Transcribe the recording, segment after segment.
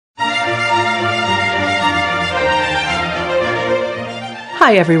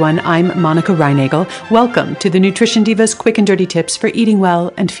Hi everyone, I'm Monica Reinagel. Welcome to the Nutrition Divas Quick and Dirty Tips for eating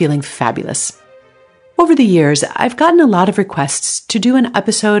well and feeling fabulous. Over the years, I've gotten a lot of requests to do an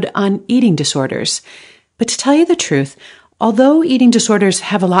episode on eating disorders. But to tell you the truth, although eating disorders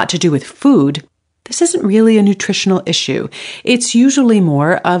have a lot to do with food, this isn't really a nutritional issue. It's usually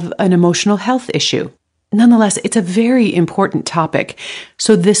more of an emotional health issue. Nonetheless, it's a very important topic.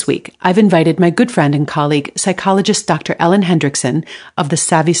 So this week, I've invited my good friend and colleague, psychologist Dr. Ellen Hendriksen of the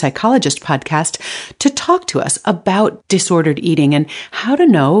Savvy Psychologist podcast to talk to us about disordered eating and how to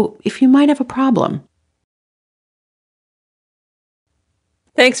know if you might have a problem.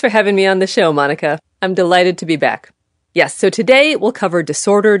 Thanks for having me on the show, Monica. I'm delighted to be back. Yes, so today we'll cover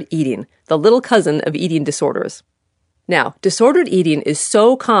disordered eating, the little cousin of eating disorders. Now, disordered eating is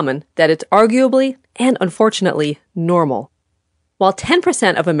so common that it's arguably and unfortunately normal. While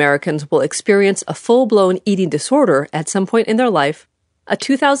 10% of Americans will experience a full-blown eating disorder at some point in their life, a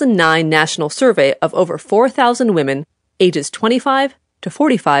 2009 national survey of over 4,000 women ages 25 to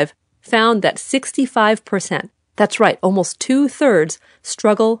 45 found that 65%, that's right, almost 2/3,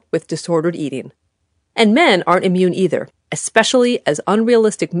 struggle with disordered eating. And men aren't immune either, especially as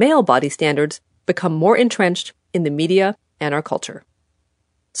unrealistic male body standards become more entrenched in the media and our culture.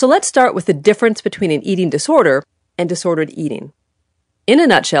 So let's start with the difference between an eating disorder and disordered eating. In a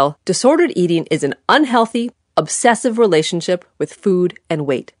nutshell, disordered eating is an unhealthy, obsessive relationship with food and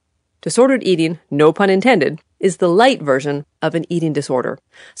weight. Disordered eating, no pun intended, is the light version of an eating disorder.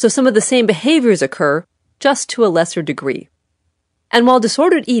 So some of the same behaviors occur, just to a lesser degree. And while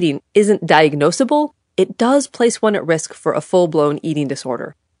disordered eating isn't diagnosable, it does place one at risk for a full-blown eating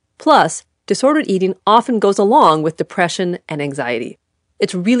disorder. Plus, disordered eating often goes along with depression and anxiety.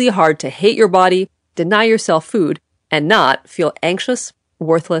 It's really hard to hate your body, deny yourself food, and not feel anxious,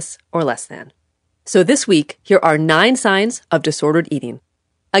 worthless, or less than. So this week, here are 9 signs of disordered eating.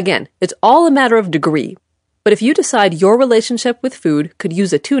 Again, it's all a matter of degree, but if you decide your relationship with food could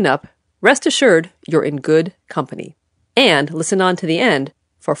use a tune-up, rest assured you're in good company. And listen on to the end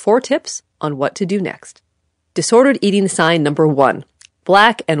for 4 tips on what to do next. Disordered eating sign number 1.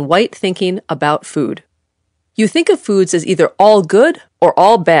 Black and white thinking about food. You think of foods as either all good or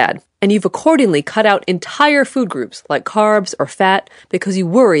all bad, and you've accordingly cut out entire food groups like carbs or fat because you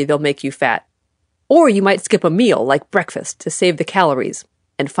worry they'll make you fat. Or you might skip a meal like breakfast to save the calories.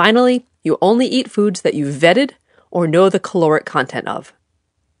 And finally, you only eat foods that you've vetted or know the caloric content of.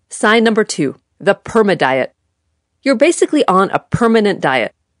 Sign number 2, the perma-diet. You're basically on a permanent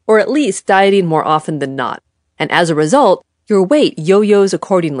diet, or at least dieting more often than not. And as a result, your weight yo-yos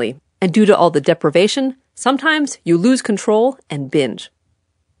accordingly, and due to all the deprivation, sometimes you lose control and binge.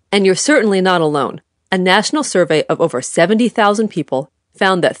 And you're certainly not alone. A national survey of over 70,000 people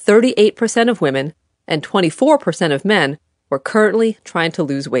found that 38% of women and 24% of men were currently trying to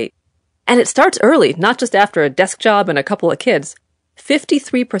lose weight. And it starts early, not just after a desk job and a couple of kids.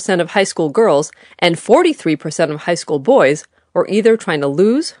 53% of high school girls and 43% of high school boys were either trying to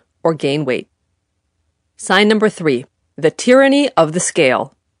lose or gain weight. Sign number 3, the tyranny of the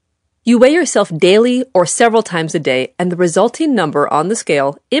scale. You weigh yourself daily or several times a day, and the resulting number on the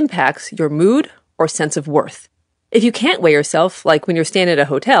scale impacts your mood or sense of worth. If you can't weigh yourself, like when you're staying at a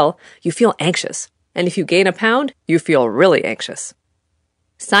hotel, you feel anxious. And if you gain a pound, you feel really anxious.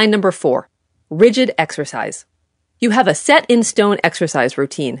 Sign number 4, rigid exercise. You have a set-in-stone exercise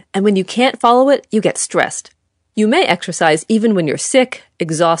routine, and when you can't follow it, you get stressed. You may exercise even when you're sick,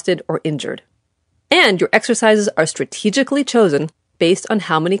 exhausted, or injured. And your exercises are strategically chosen based on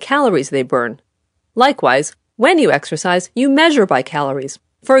how many calories they burn. Likewise, when you exercise, you measure by calories.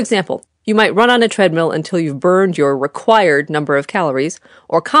 For example, you might run on a treadmill until you've burned your required number of calories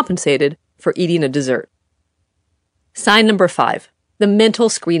or compensated for eating a dessert. Sign number 5, the mental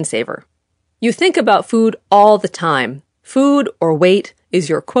screensaver. You think about food all the time. Food or weight is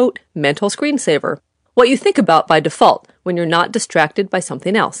your, quote, mental screensaver, what you think about by default when you're not distracted by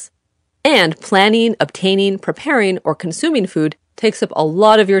something else. And planning, obtaining, preparing, or consuming food takes up a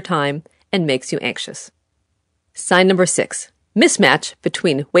lot of your time and makes you anxious. Sign number 6, mismatch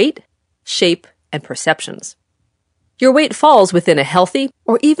between weight, shape, and perceptions. Your weight falls within a healthy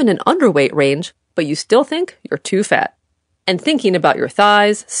or even an underweight range, but you still think you're too fat. And thinking about your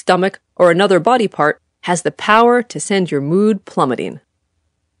thighs, stomach, or another body part has the power to send your mood plummeting.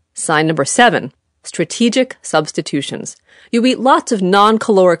 Sign number 7, strategic substitutions. You eat lots of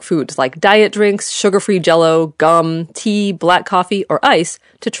non-caloric foods like diet drinks, sugar-free Jell-O, gum, tea, black coffee, or ice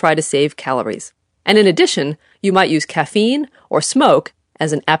to try to save calories. And in addition, you might use caffeine or smoke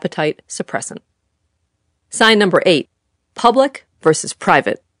as an appetite suppressant. Sign number 8, public versus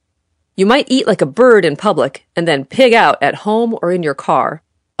private. You might eat like a bird in public and then pig out at home or in your car.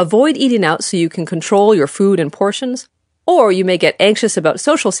 Avoid eating out so you can control your food and portions, or you may get anxious about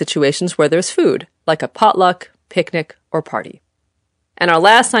social situations where there's food, like a potluck, picnic, or party. And our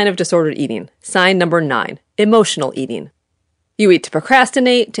last sign of disordered eating, sign number 9, emotional eating. You eat to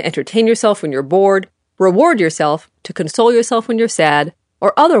procrastinate, to entertain yourself when you're bored, reward yourself, to console yourself when you're sad,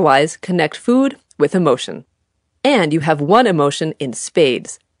 or otherwise connect food with emotion. And you have one emotion in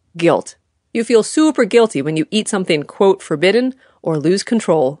spades, guilt. You feel super guilty when you eat something, quote, forbidden, or lose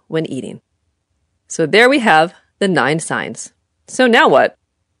control when eating. So there we have the 9 signs. So now what?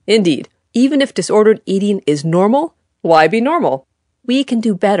 Indeed, even if disordered eating is normal, why be normal? We can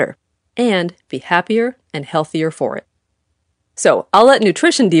do better and be happier and healthier for it. So I'll let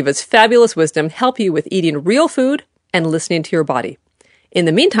Nutrition Diva's fabulous wisdom help you with eating real food and listening to your body. In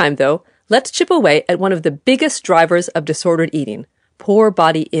the meantime, though, let's chip away at one of the biggest drivers of disordered eating, poor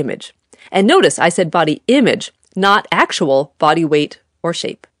body image. And notice I said body image, not actual body weight or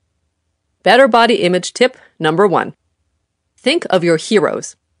shape. Better body image tip number 1. Think of your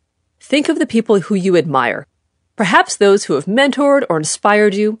heroes. Think of the people who you admire. Perhaps those who have mentored or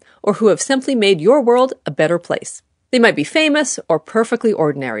inspired you, or who have simply made your world a better place. They might be famous or perfectly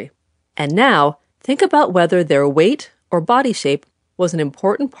ordinary. And now, think about whether their weight or body shape was an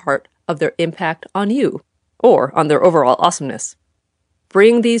important part of their impact on you, or on their overall awesomeness.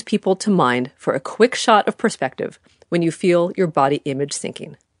 Bring these people to mind for a quick shot of perspective when you feel your body image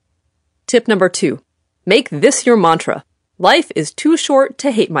sinking. Tip number 2. Make this your mantra. Life is too short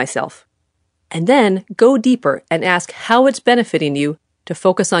to hate myself. And then go deeper and ask how it's benefiting you to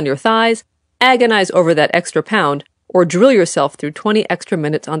focus on your thighs, agonize over that extra pound, or drill yourself through 20 extra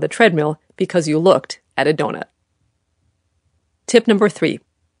minutes on the treadmill because you looked at a donut. Tip number 3.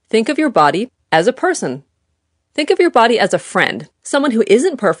 Think of your body as a person. Think of your body as a friend, someone who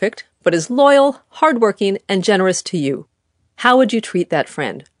isn't perfect, but is loyal, hardworking, and generous to you. How would you treat that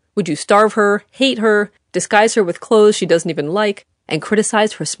friend? Would you starve her, hate her, disguise her with clothes she doesn't even like, and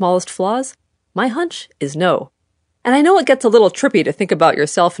criticize her smallest flaws? My hunch is no. And I know it gets a little trippy to think about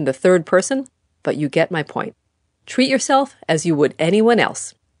yourself in the third person, but you get my point. Treat yourself as you would anyone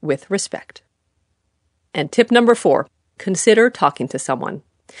else, with respect. And tip number 4, consider talking to someone.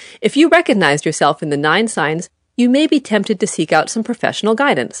 If you recognized yourself in the 9 signs, you may be tempted to seek out some professional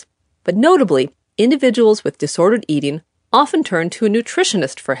guidance. But notably, individuals with disordered eating often turn to a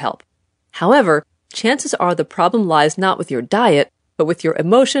nutritionist for help. However, chances are the problem lies not with your diet, but with your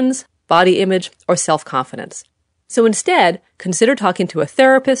emotions, body image, or self-confidence. So instead, consider talking to a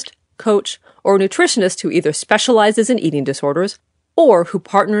therapist, coach, or a nutritionist who either specializes in eating disorders or who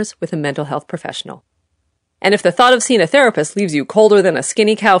partners with a mental health professional. And if the thought of seeing a therapist leaves you colder than a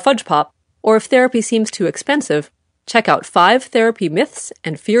skinny cow fudge pop, or if therapy seems too expensive, check out 5 therapy myths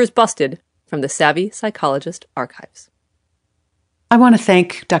and fears busted from the Savvy Psychologist archives. I want to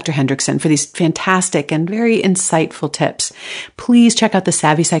thank Dr. Hendrickson for these fantastic and very insightful tips. Please check out the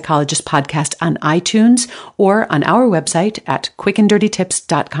Savvy Psychologist podcast on iTunes or on our website at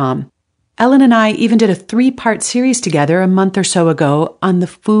quickanddirtytips.com. Ellen and I even did a 3-part series together a month or so ago on the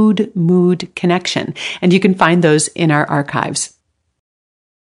food-mood connection, and you can find those in our archives.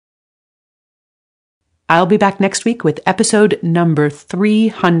 I'll be back next week with episode number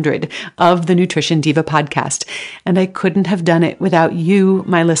 300 of the Nutrition Diva podcast. And I couldn't have done it without you,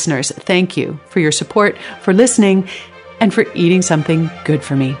 my listeners. Thank you for your support, for listening, and for eating something good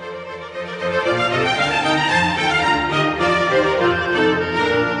for me.